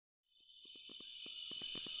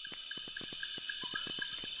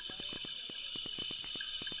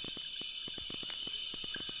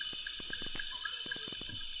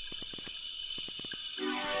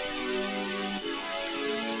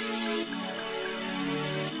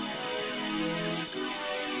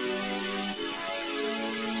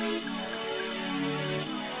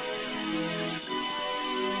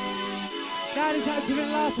Daddy's actually been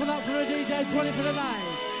the last one up for a DJ 20 for the night.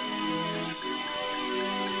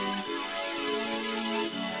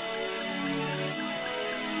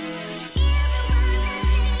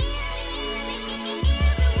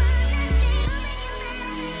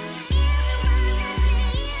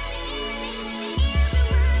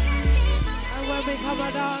 And when we come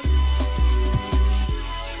down,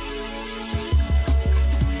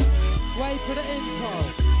 wait for the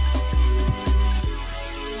intro.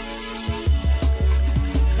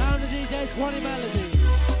 DJ 20 melody.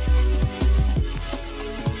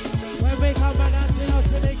 When we come back down to the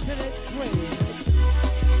selection, it's sweet.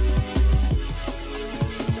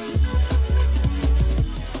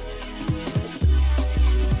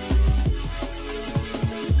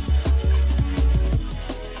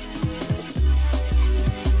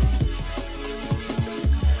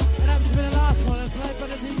 And that should be the last one, and played by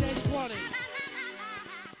the DJ 20.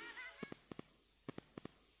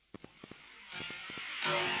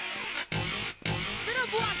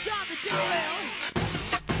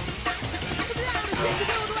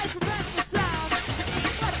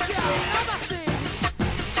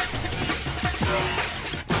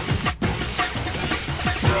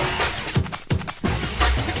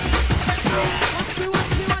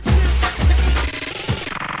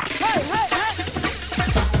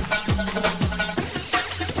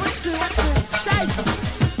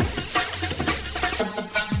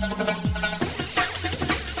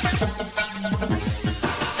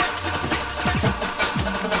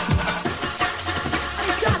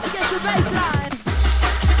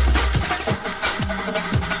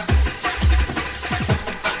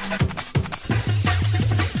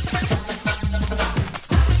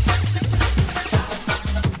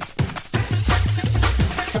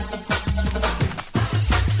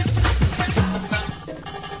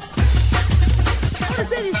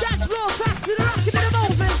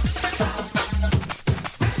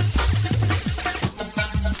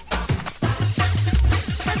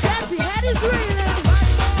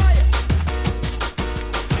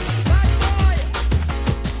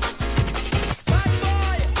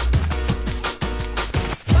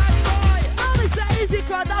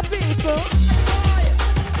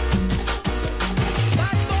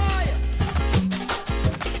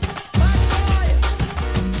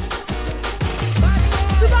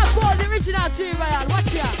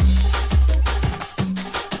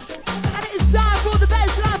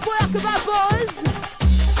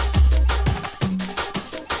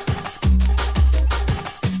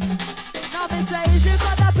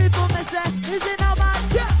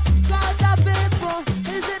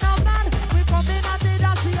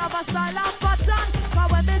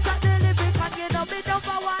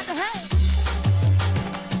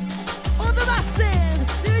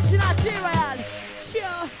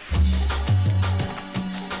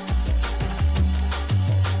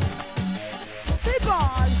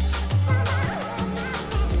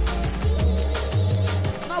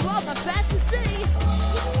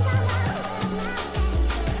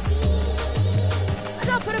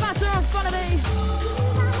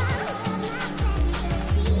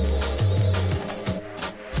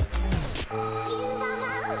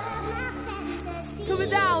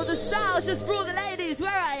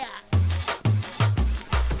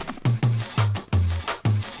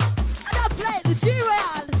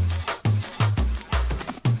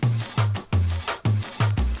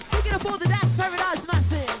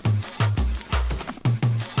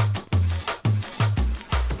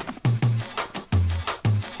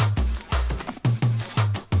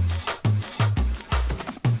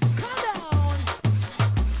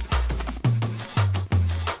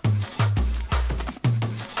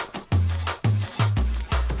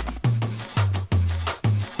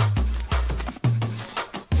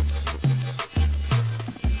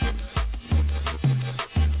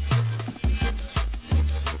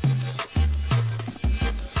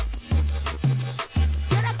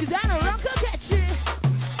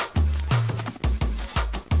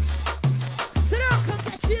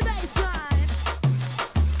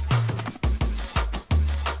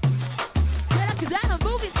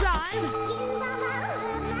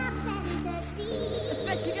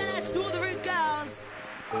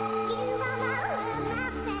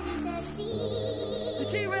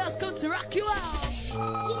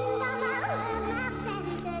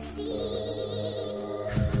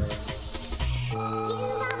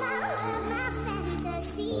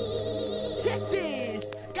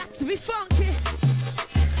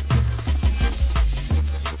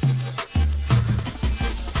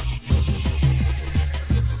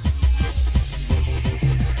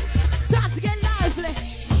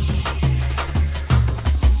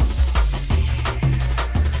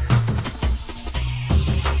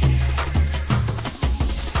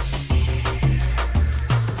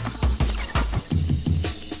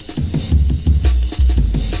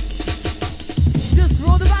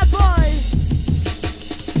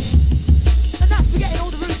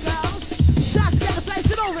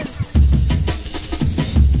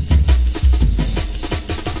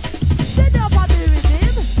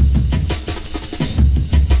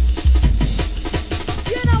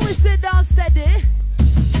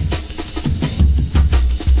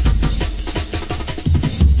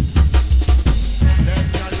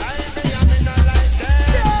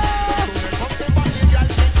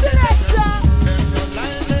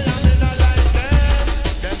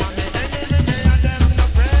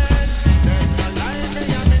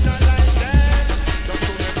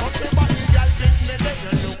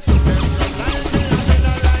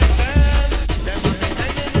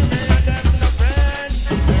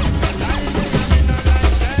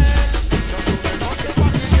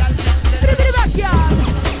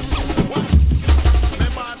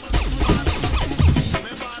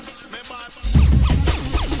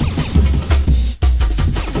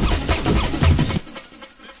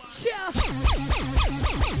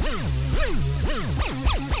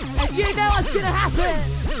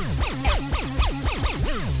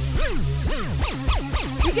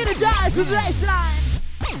 you get a dive from the baseline.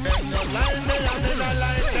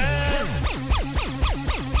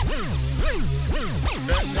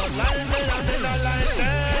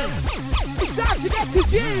 It's time to get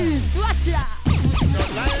confused. Watch ya.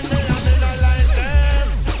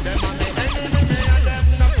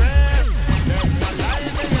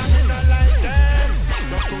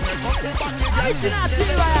 Original G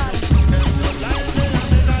Ryan.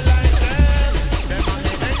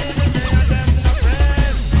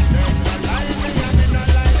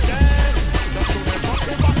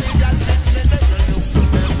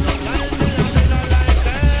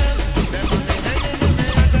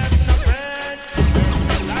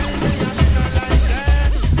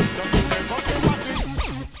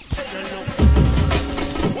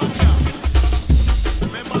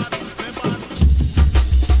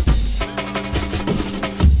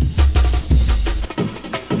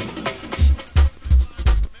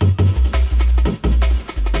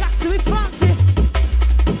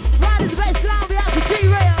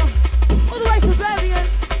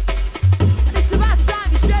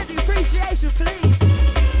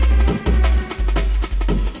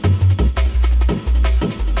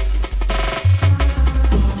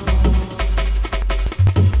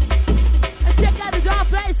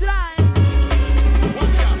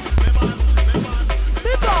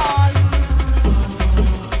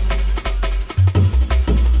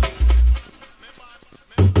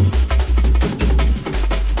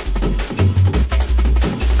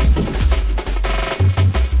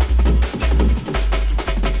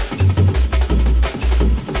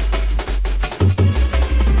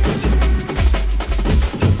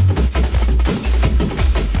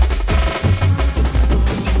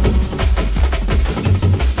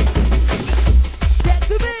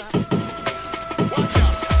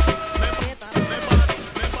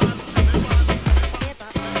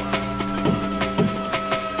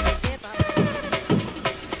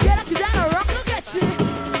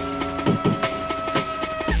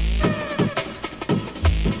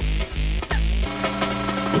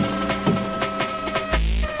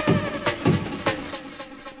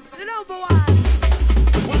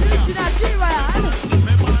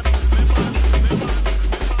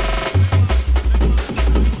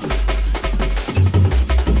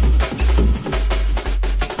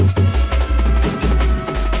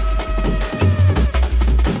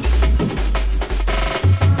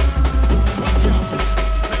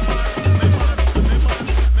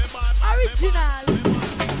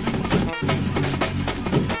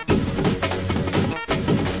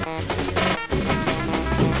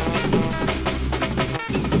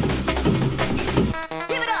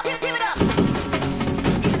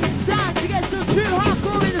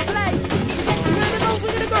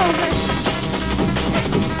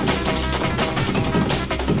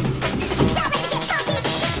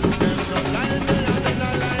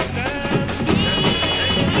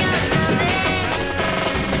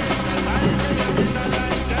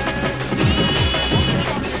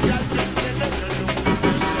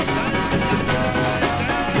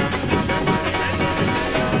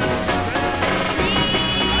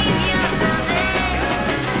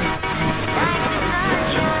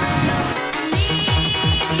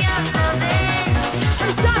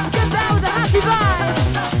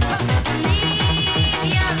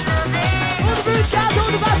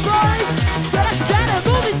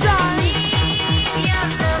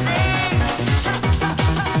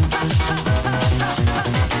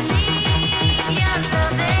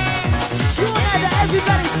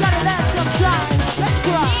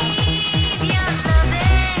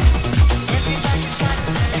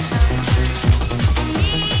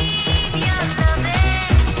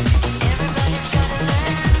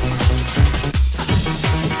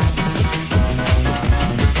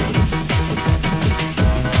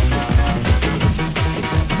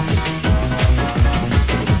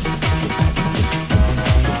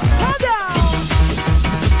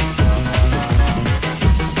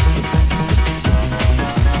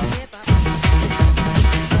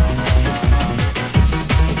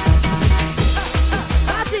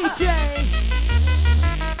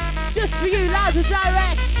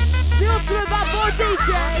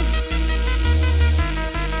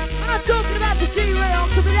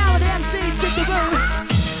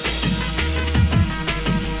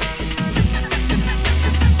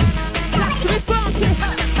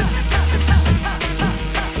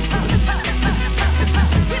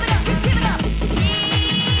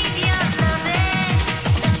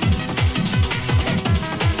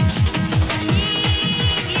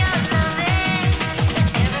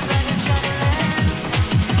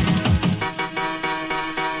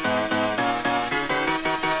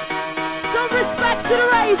 to the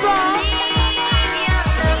raver.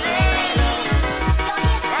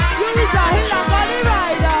 You is a hill and body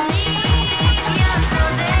rider.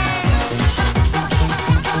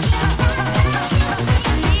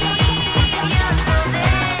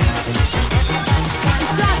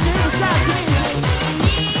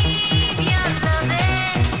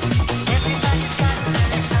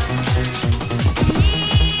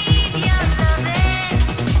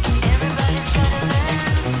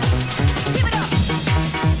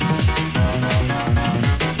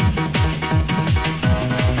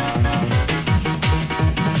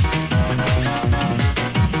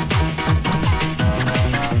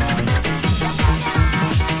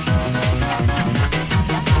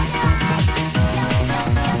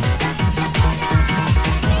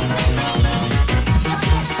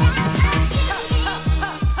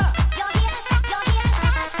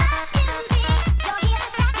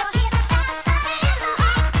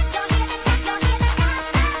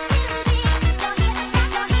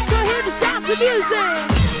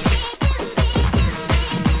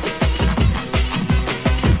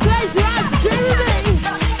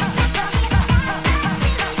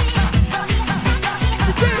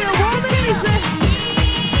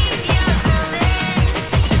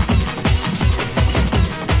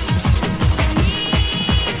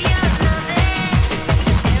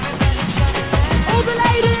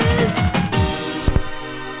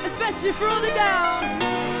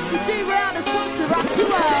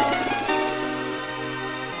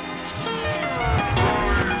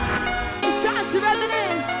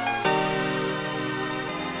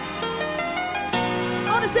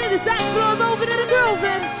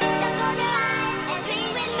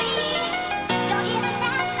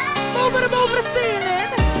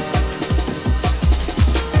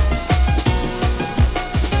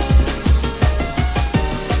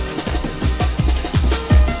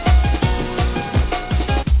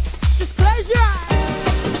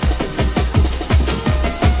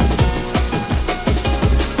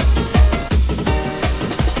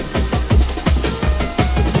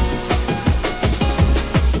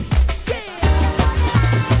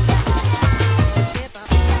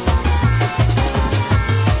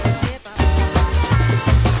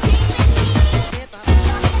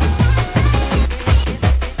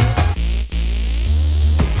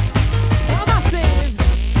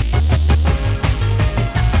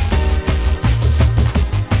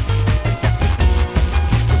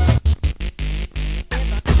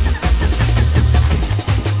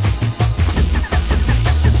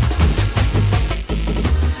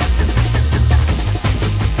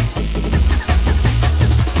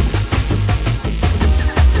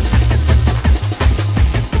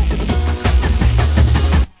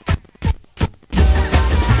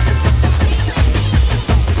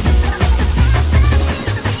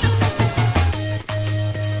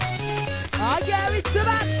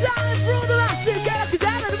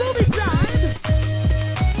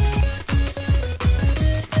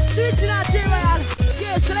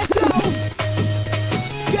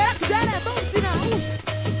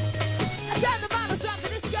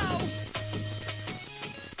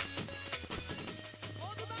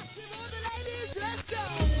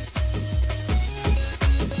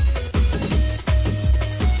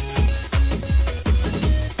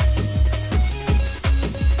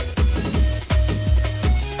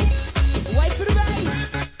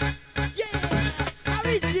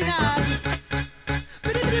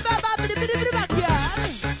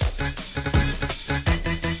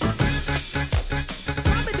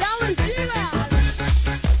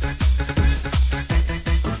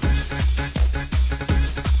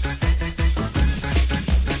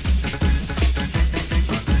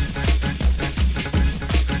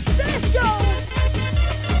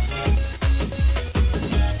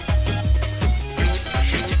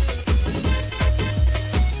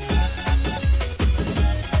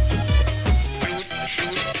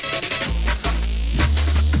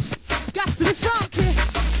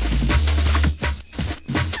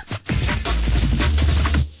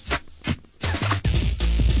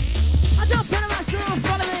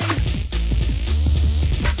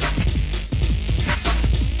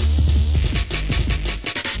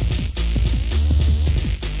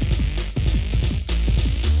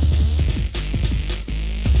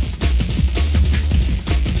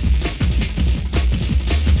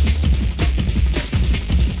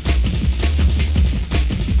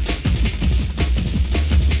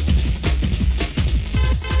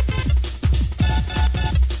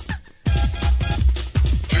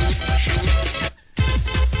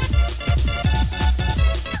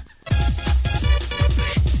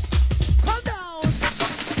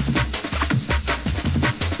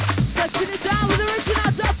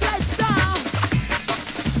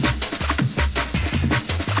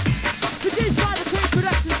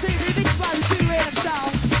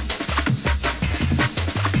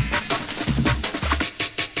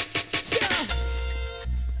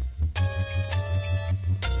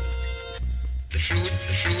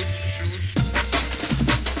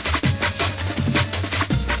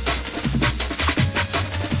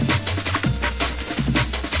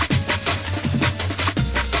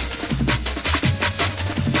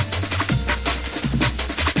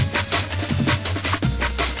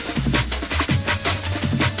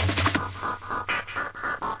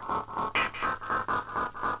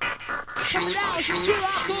 true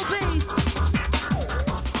hardcore beat.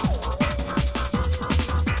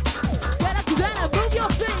 Get up together, move your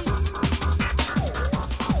feet.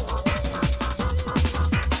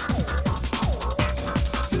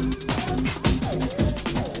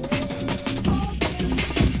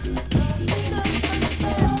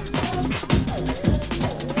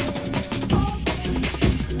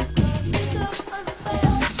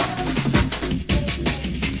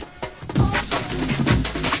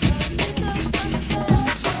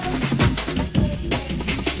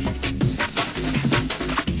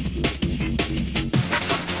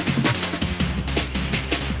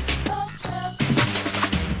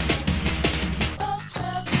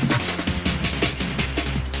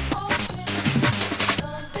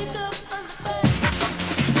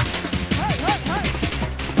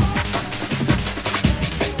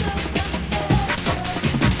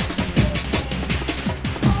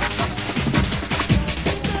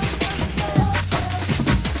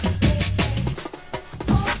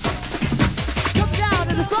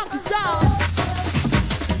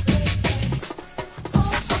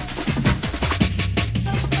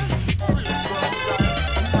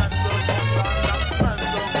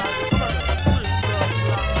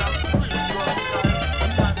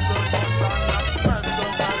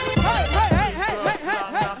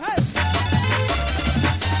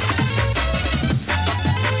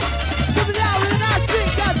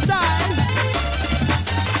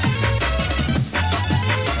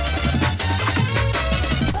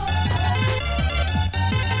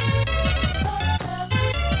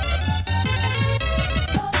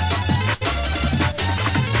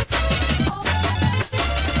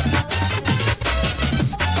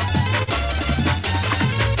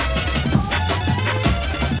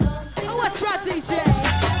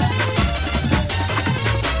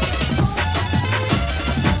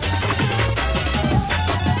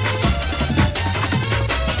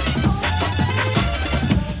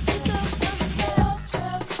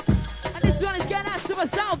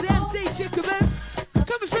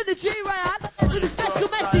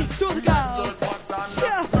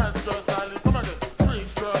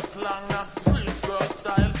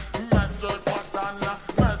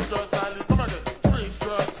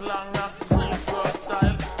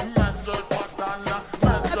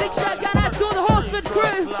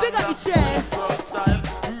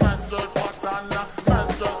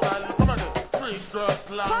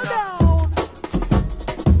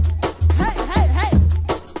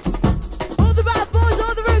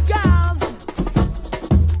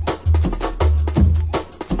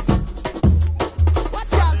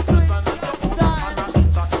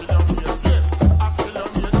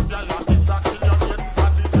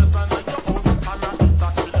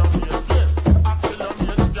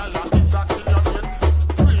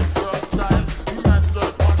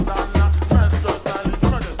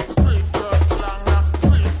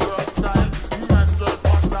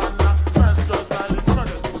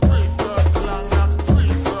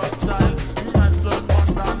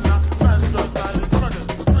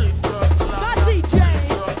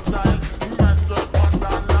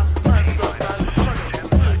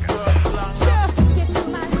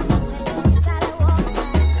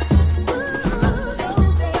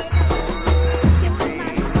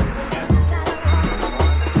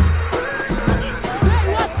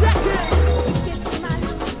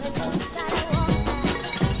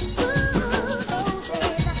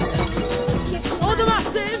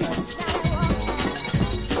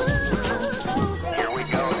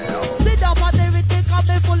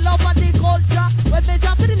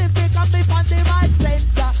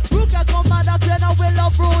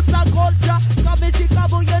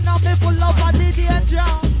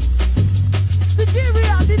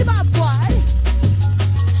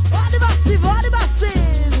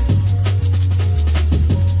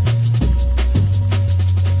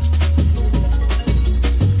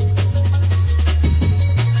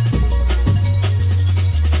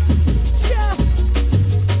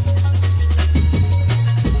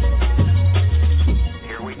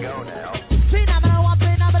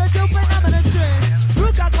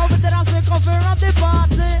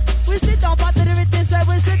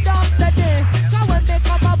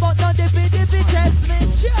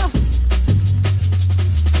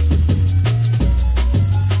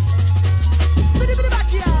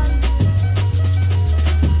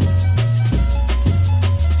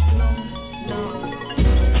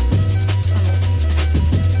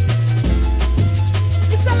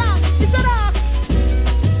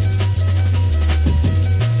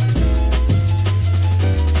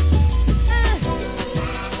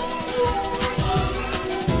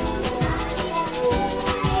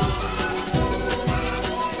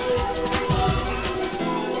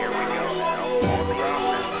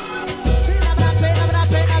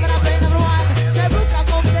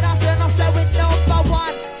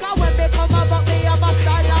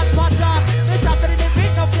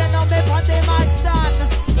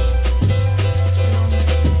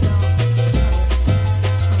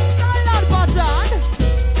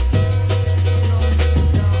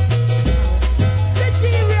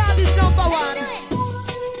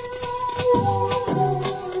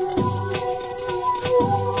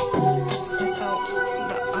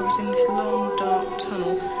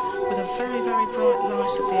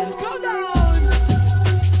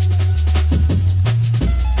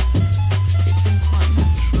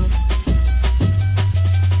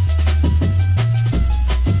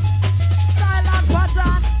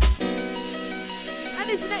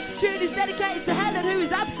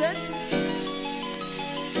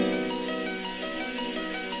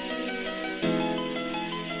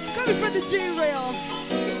 G-Real.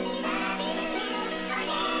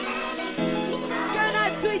 Going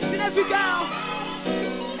out to each and every girl.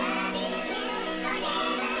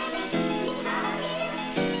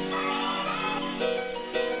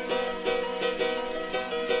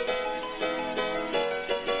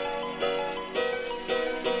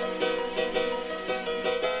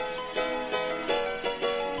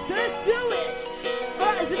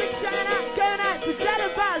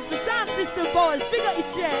 Boys, big up your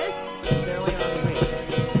chest.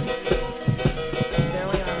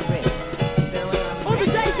 All the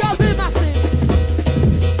deja vu massive.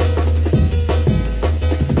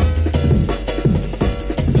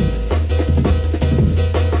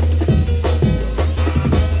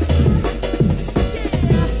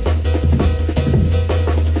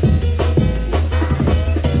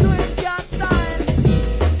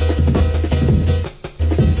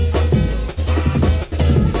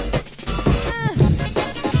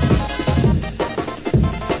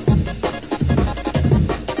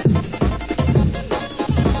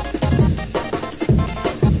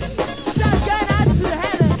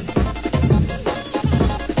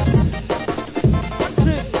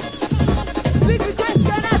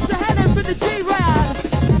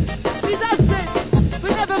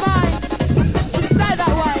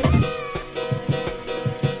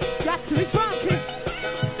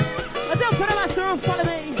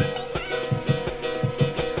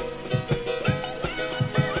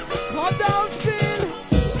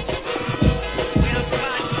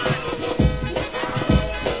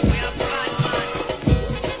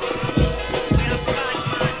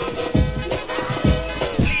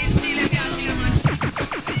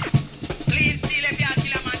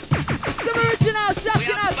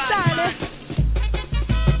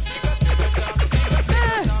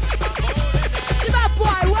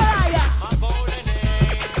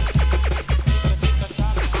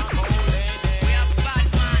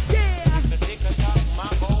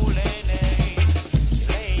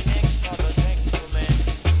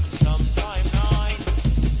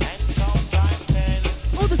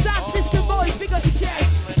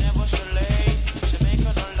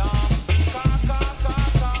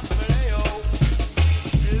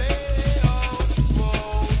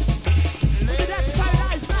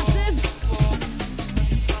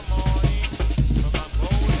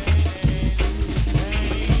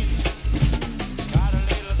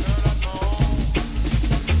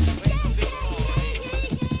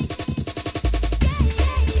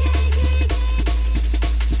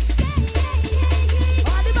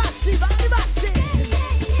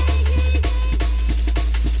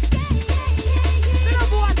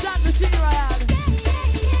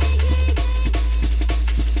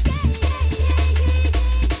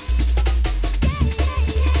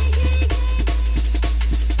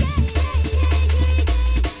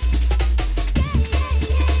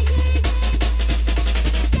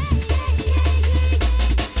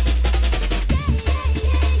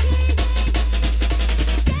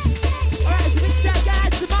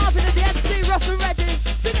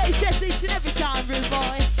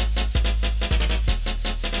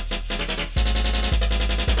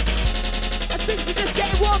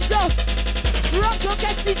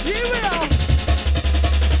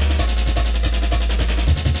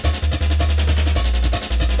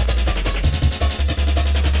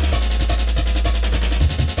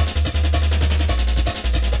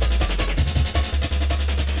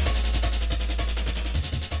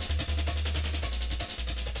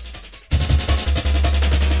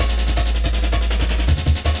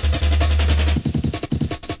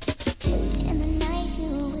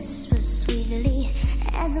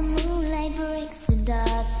 As the moonlight breaks the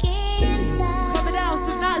dark inside.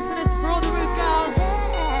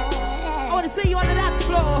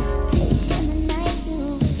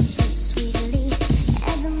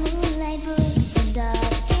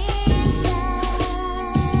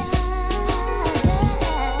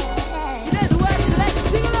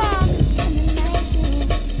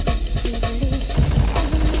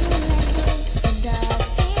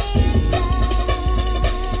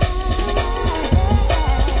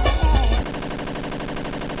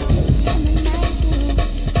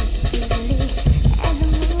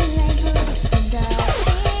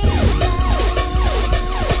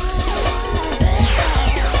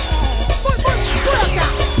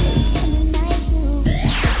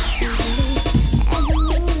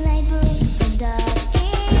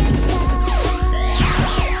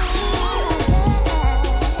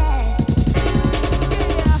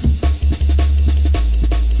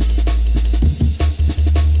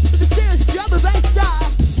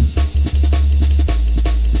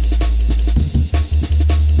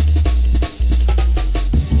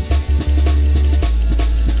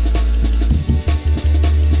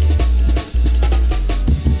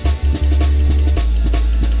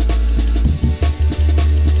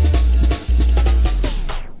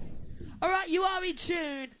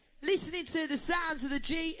 sounds of the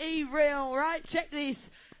GE reel, right? Check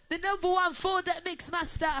this. The #1 4-deck mix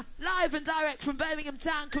master, live and direct from Birmingham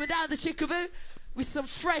Town, coming down the Chickaboo with some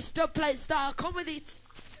fresh dubplate style. Come with it.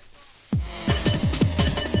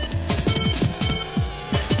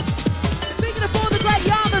 Speaking of all the great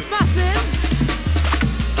Yarmouth massive.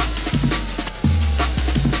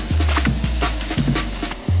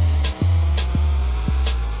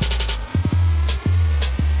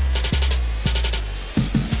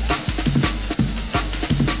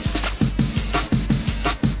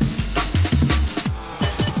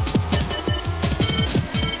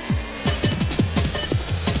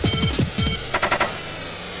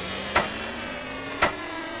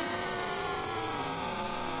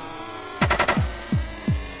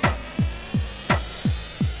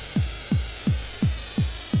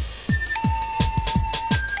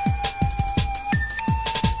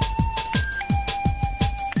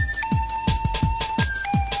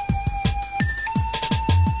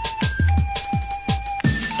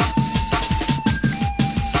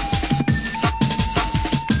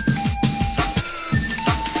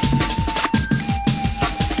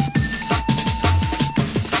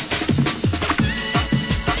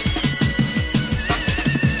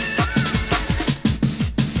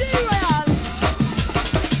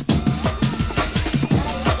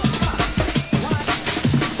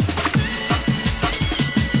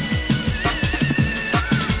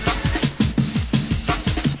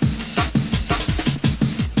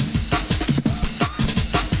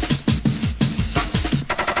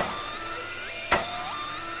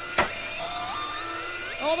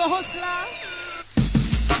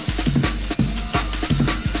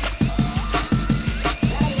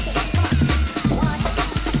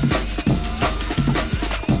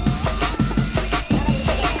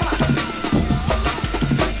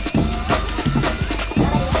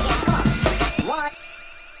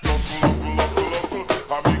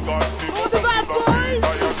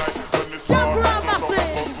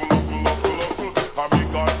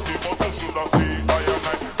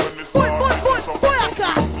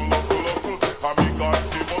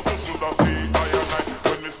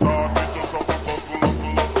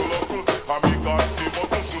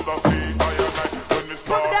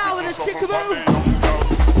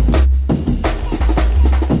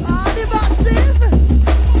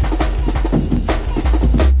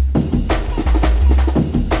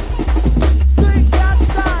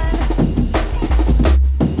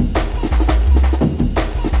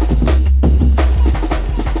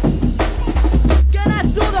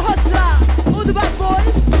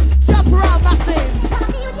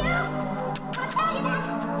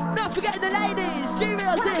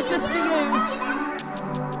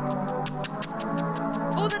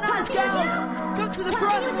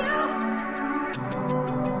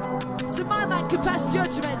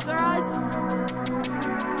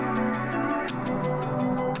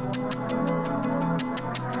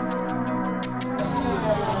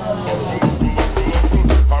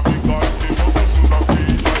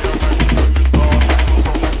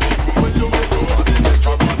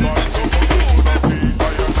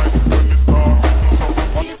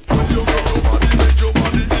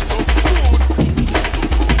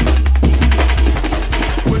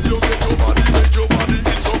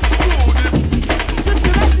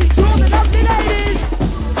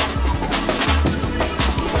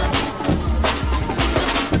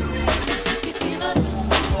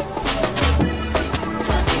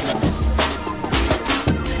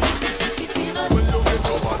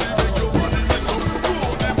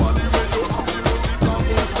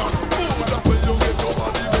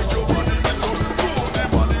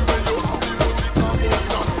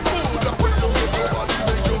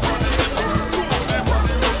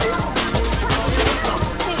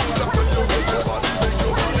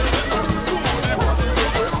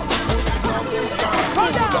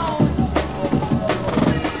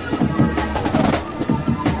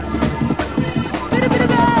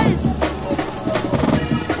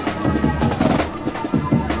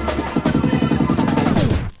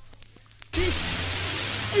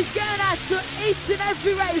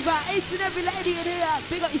 Each and every lady in here,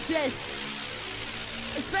 big up your chest.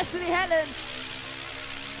 Especially Helen.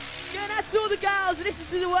 Going out to all the girls, listen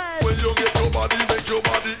to the words. When you get your body, make your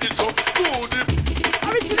body, it's so good.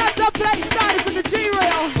 Original dubplate started from the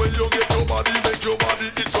G-Reel. When you get your body, make your body,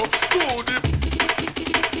 it's so good.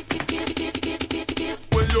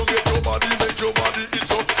 When you get your body, make your body, it's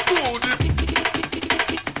so good.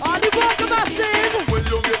 On the walk massive. When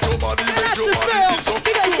you get your body, make your body, it's so good.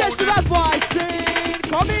 Big up your chest to that boy, sing.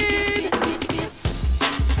 Come in.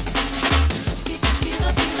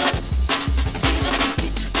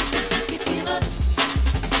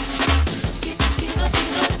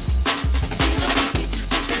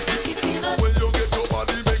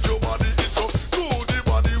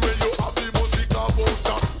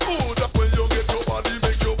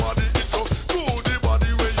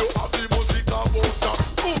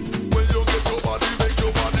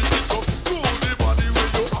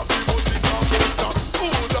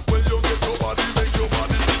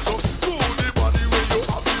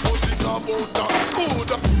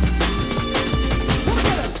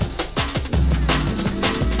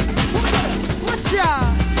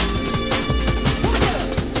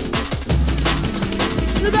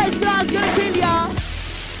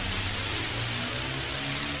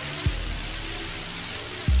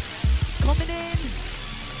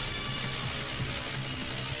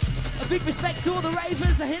 Big respect to all the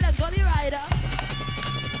ravers, the hill and gully rider.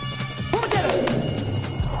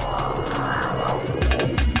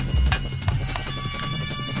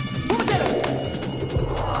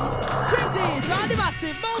 Check this, all the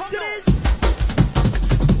massive, move to this.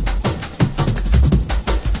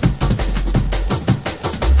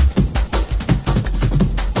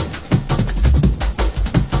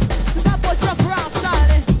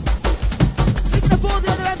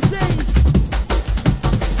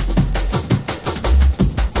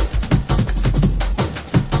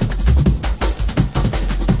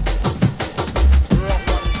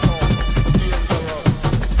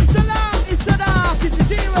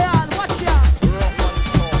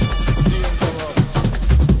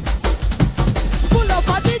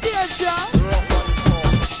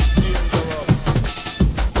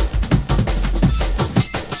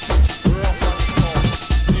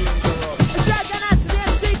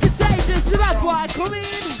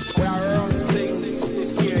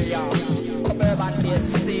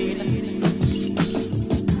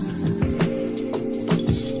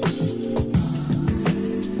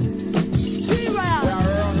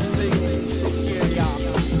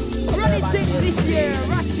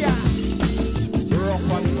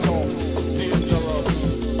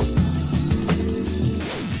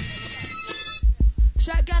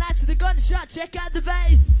 Check out the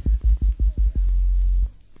bass.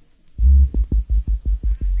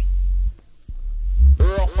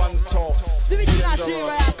 Rough and tough. The original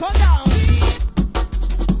G-Ray, come down.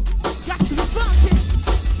 Got to be funky.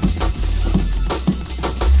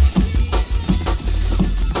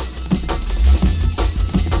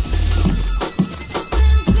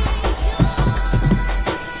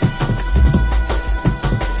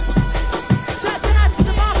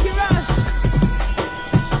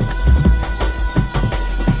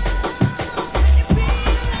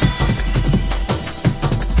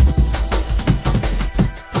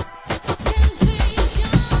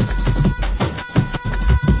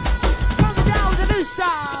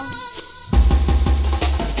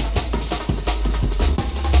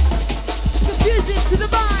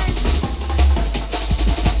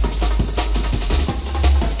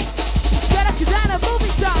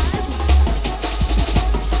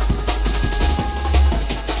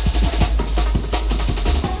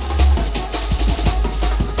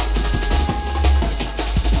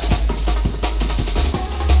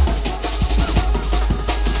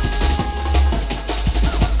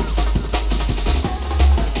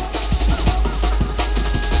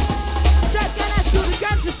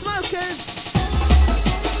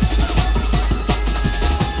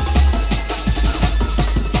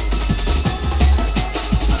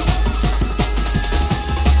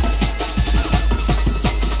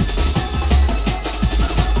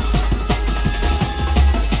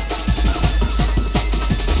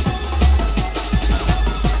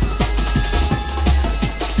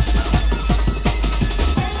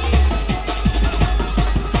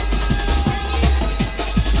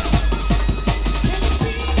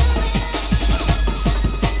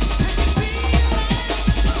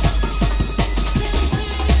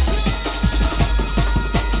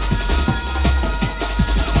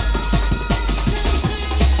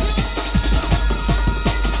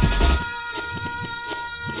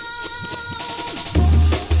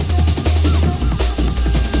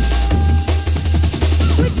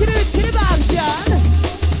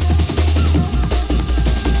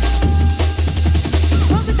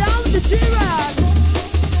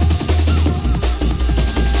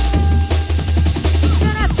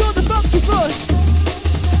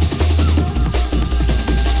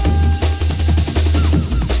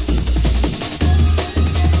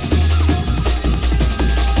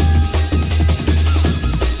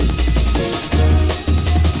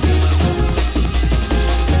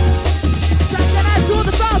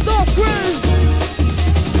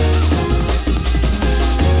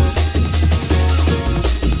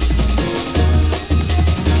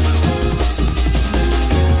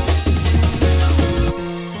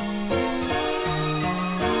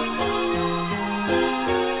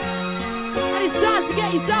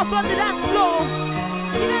 yourself on the dance floor.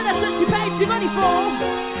 You know that's what you paid your money for.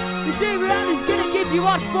 The G-Real is gonna give you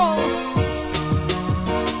what for.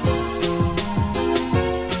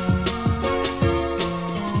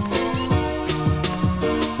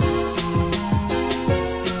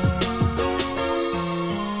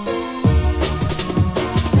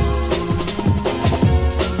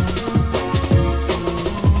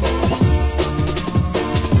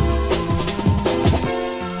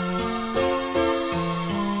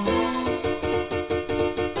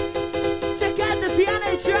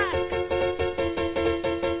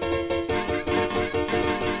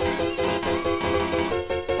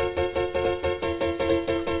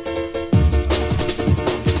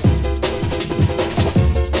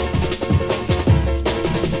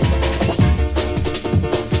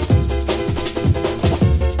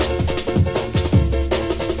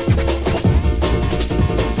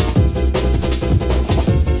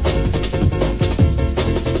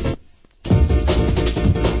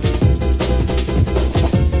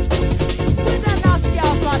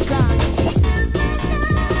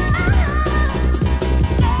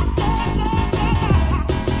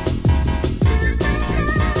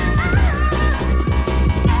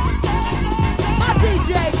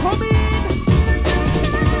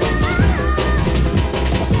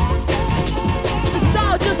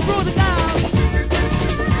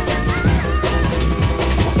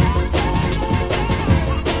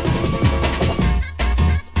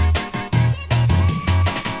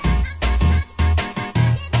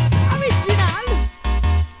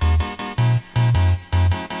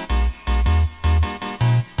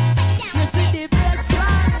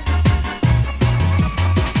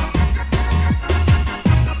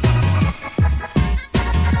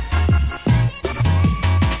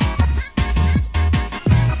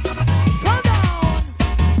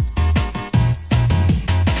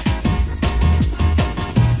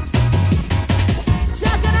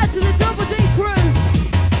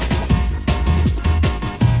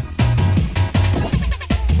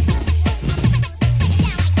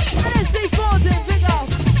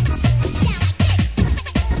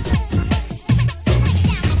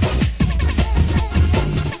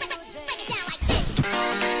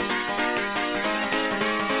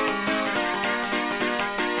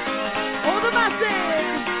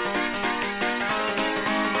 massive.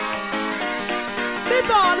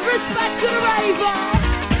 Big on, respect to the raver.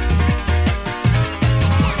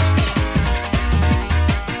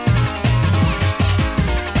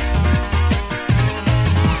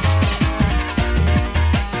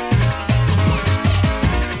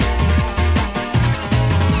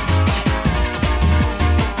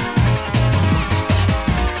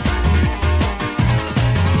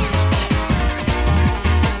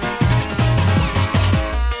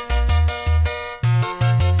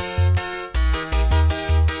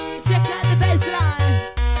 Check out the baseline.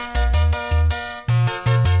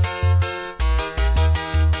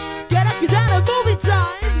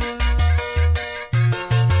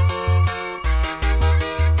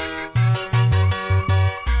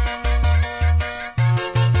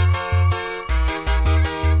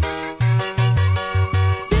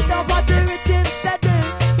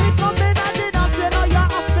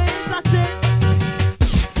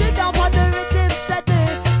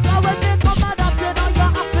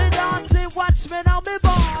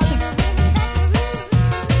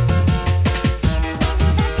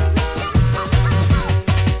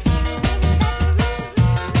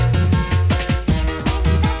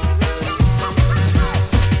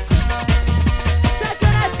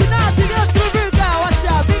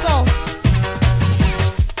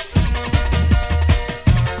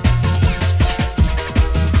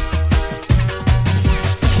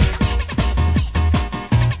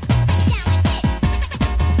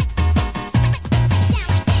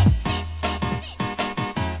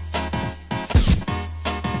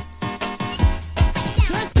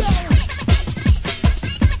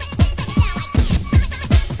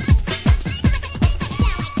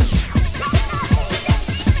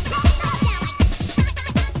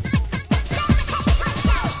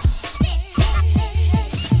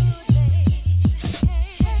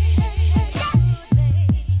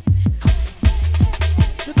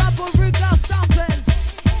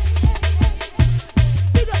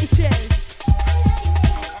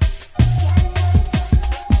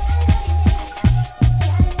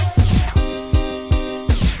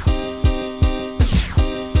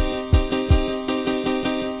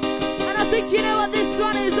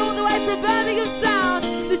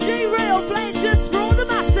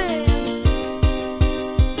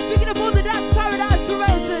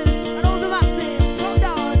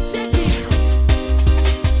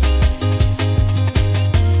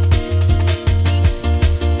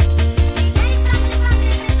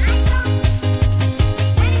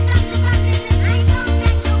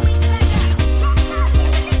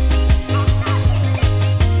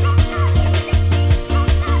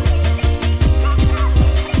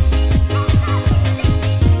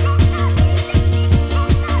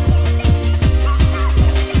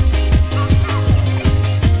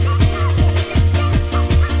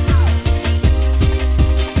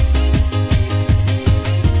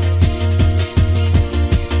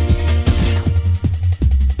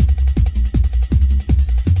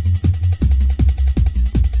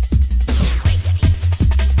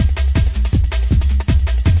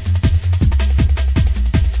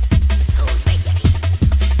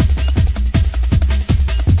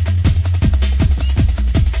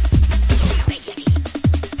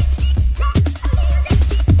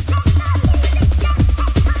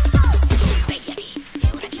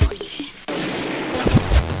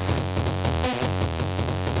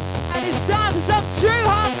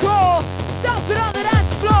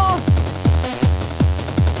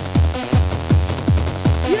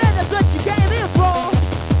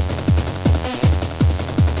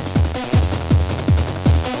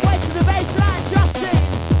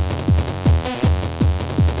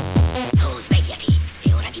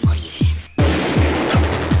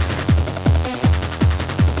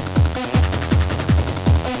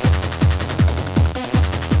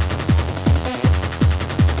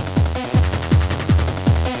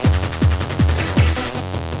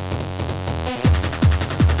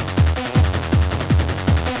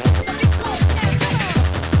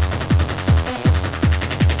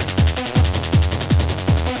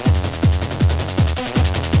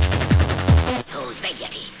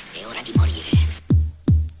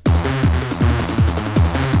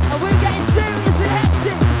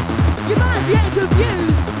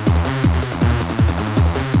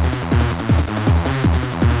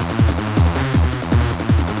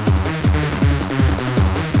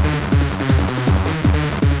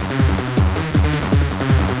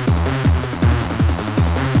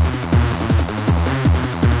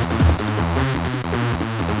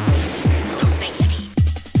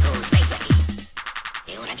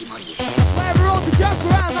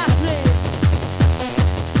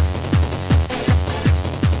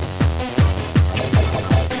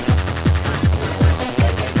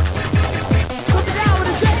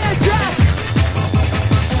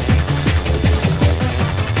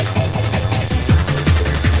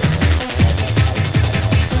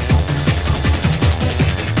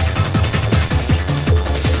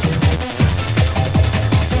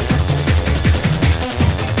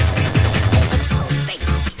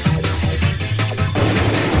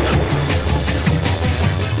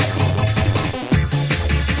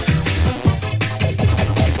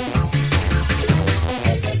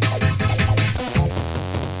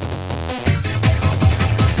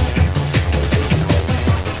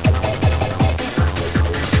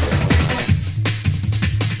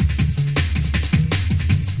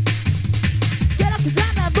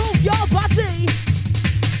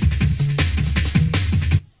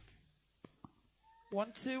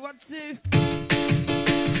 2, 1, 2.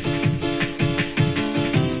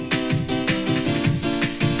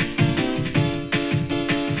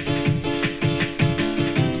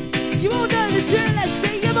 You all know the drill, let's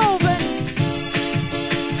see you moving.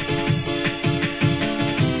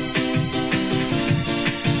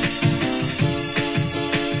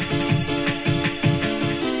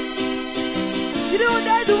 You don't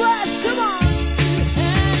know the words, come on.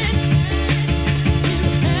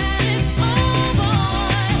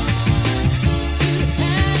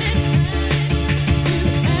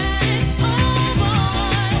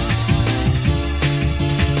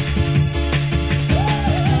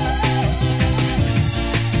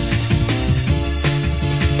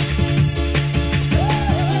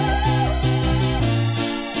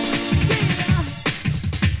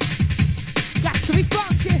 Got to be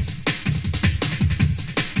funky.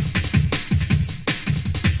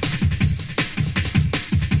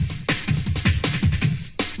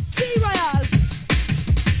 T-Royal.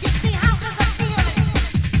 You see how I'm feeling.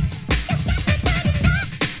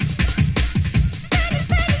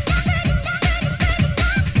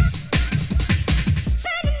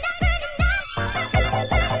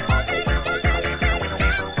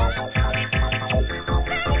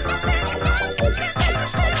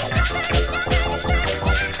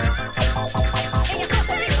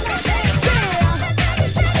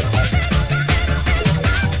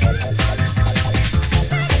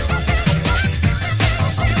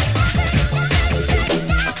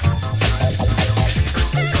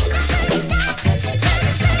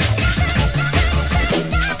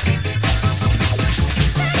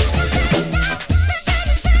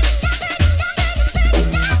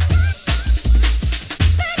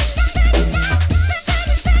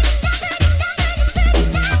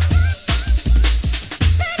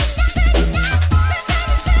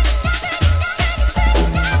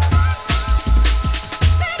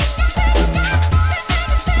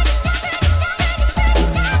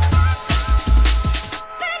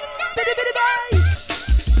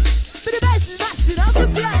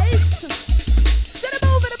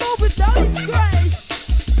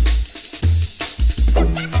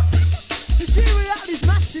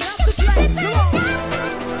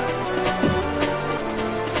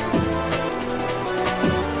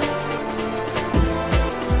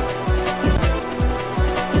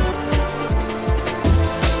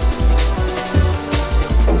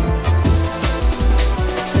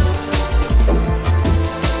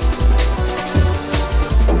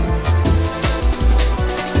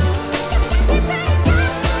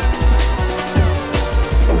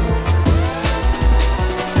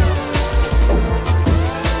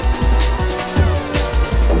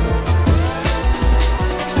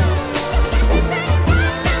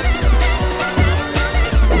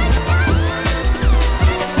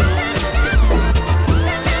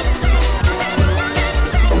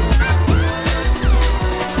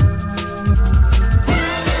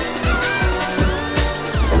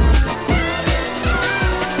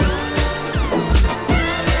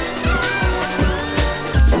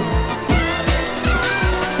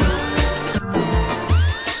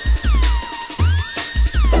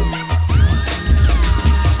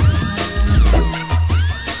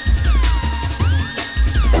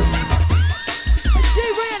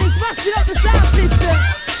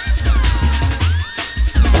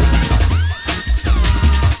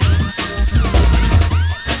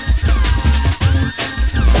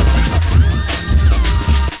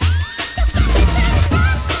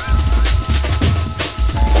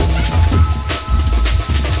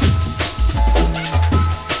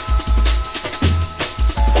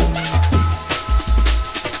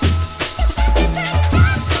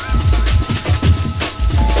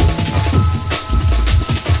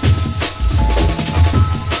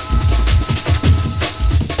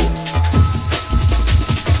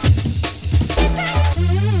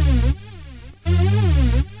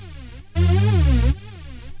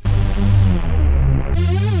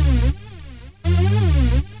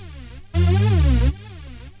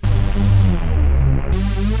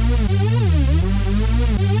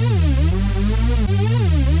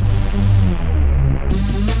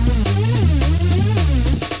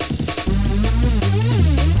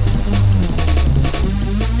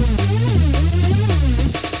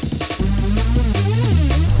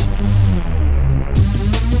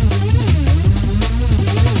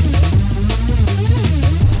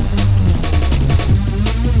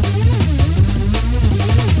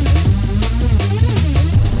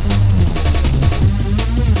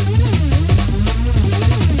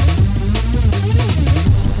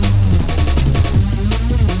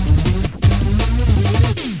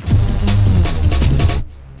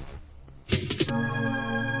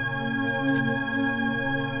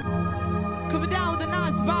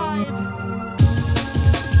 nice vibe.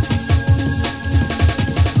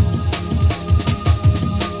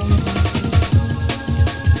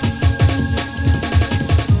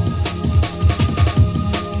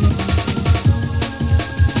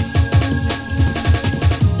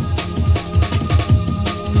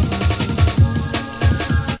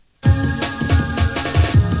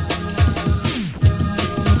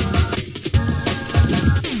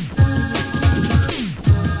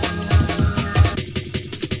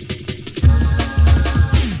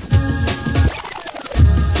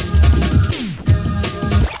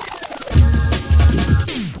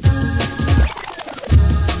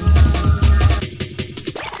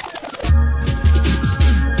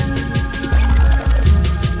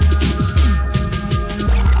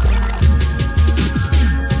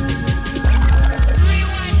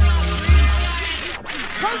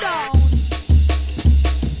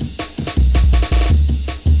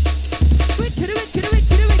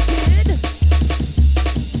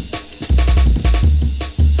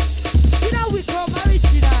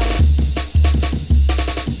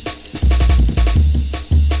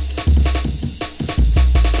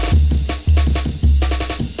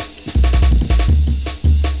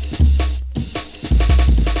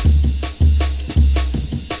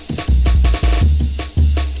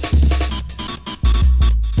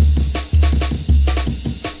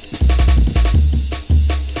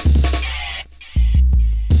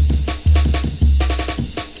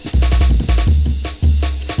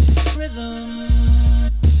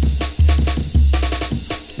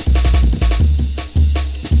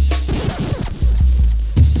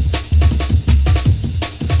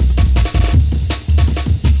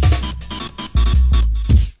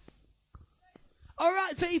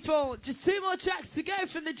 Just 2 more tracks to go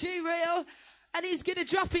from the G-Reel, and he's going to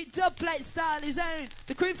drop it dubplate style, his own.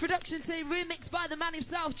 The Queen production team, remixed by the man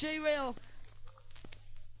himself, G-Reel.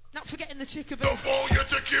 Not forgetting the chickaboo. The more you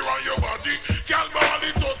take care of your body, girl, man,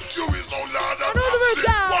 it up, you is no ladder. Another one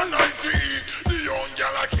down. 190, the young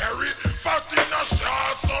girl I carry, fat in a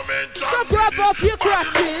shot, no mental. So grab up your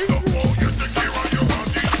crutches. The more you take care of your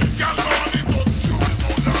body, girl, man, it up, you is no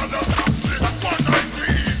ladder.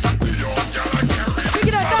 190, the young girl I carry. Pick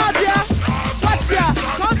it up, Nadia. Watch ya.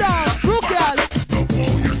 Calm down. Group girl. The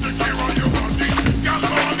more you take care of your body, girl,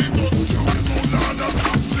 man, it up, you is no ladder.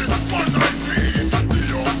 190, the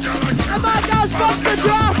young girl I carry. And my girls fuck the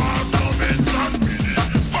drop.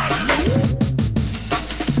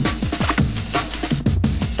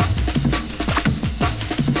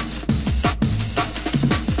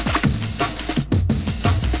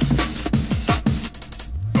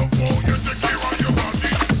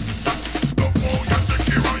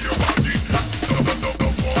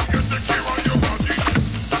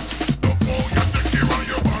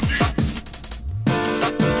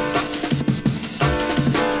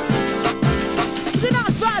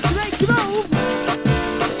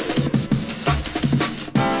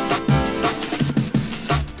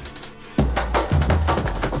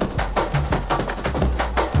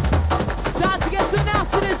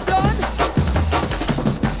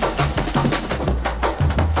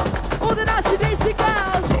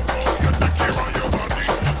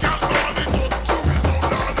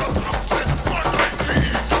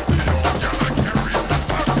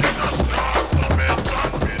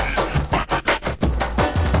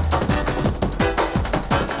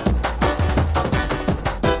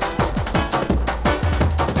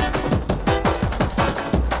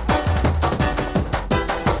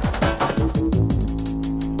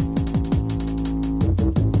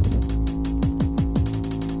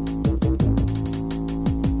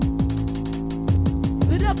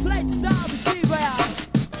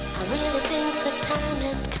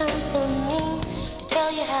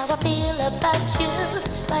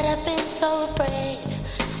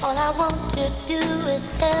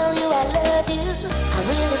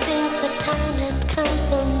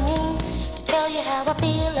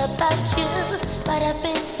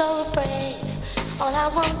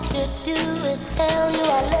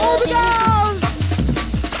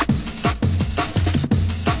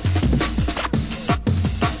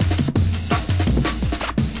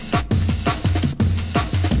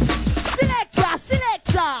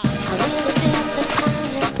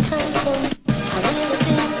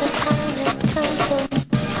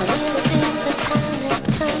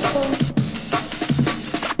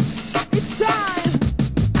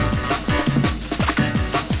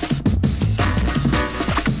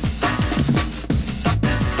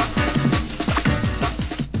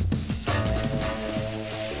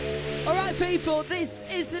 People, this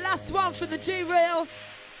is the last one from the G-Reel.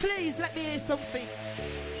 Please let me hear something.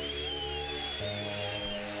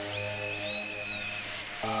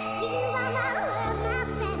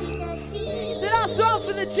 last one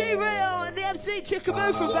for the G-Real and the MC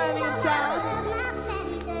Chickaboo from Birmingham Town.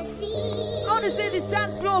 Honestly, this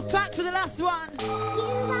dance floor packed for the last one.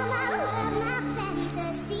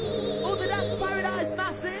 All the Dance Paradise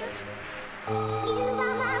massive.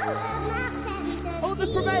 All the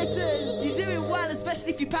promoters, you're doing well,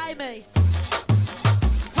 especially if you pay me.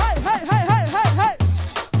 Hey, hey, hey, hey, hey, hey.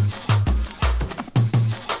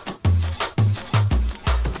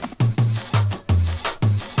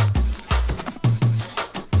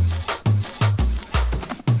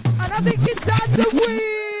 And I think it's time to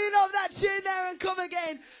wheel off that tune there and come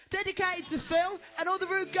again. Dedicated to Phil and all the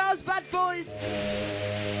rude girls, bad boys.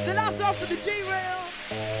 The last one for the G-Real.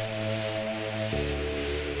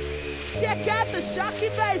 Check out the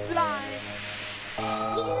shocking bass line.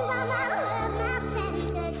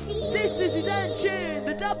 This is his own tune,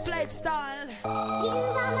 the dub plate style.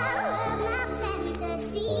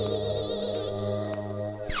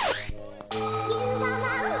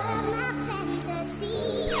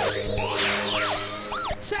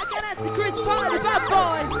 Check it out to Chris Pye, the bad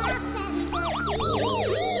boy.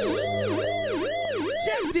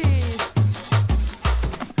 Check this.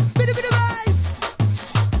 Bit of bass.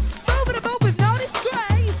 Moving about with no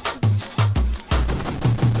disgrace.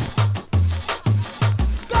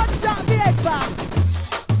 Gunshot me head back.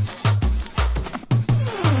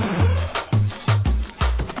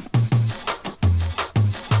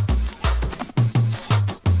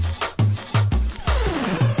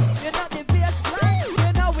 You're not the best line,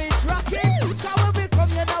 you know it's rocking. So when we come,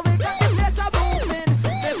 you know we got the place a booming.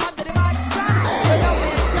 They come to the mic stand, you know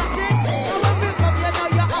we're chatting. So when we come, you know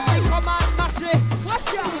you're up and come and mash it.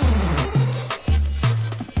 Watch out.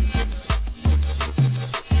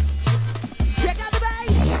 Check out the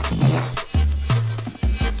bass.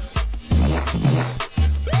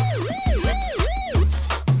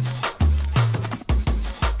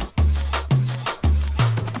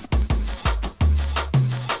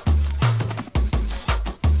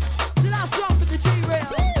 The last one for the G-Real.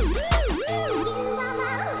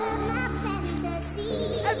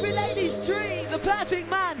 Every lady's dream, the perfect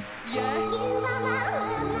man. Yeah.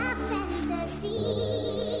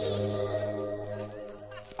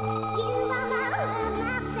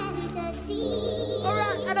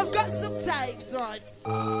 Alright, and I've got some tapes, right?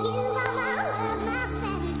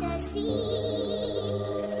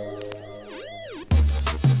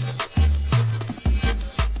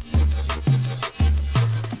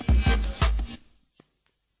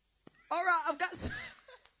 Alright, I've got some.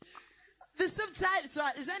 There's some tapes,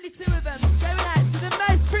 right? There's only 2 of them. Going out to the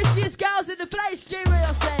most prettiest girls in the place,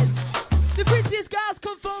 G-Real says. The prettiest girls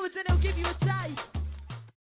come forward and he'll give you a tape.